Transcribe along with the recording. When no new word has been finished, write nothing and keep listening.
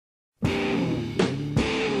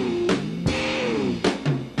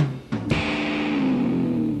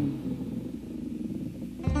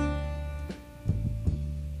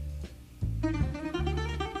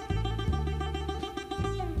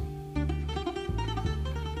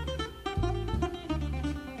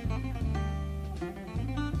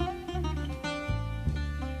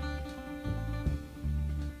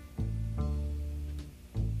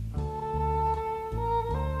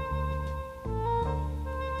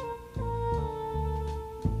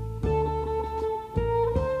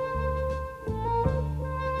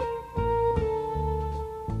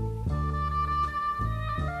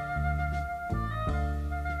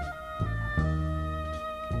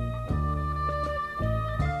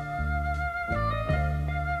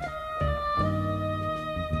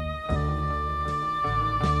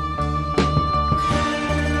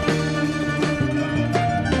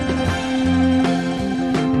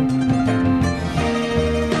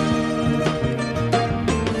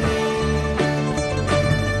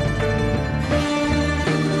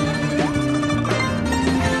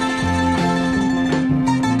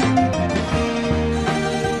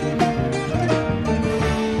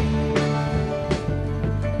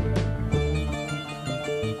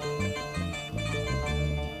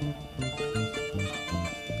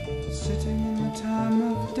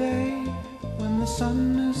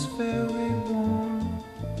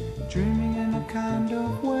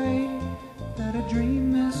of way that a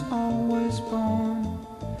dream is always born.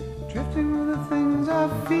 Drifting with the things I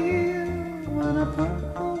feel when I put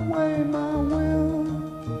away my will.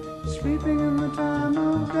 Sleeping in the time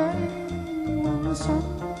of day when the sun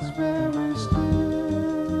is very still.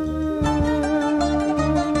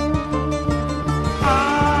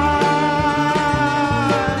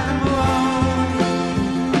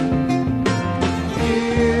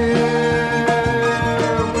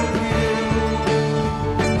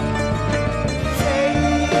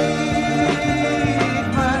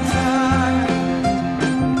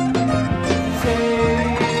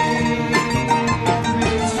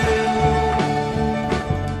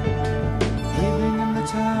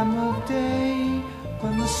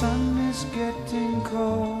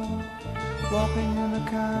 Walking in a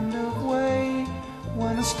kind of way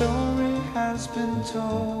when a story has been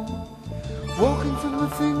told. Walking from the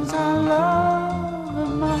things I love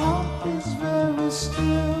and my heart is very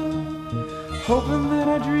still. Hoping that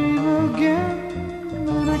I dream again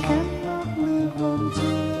and I cannot live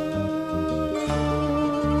until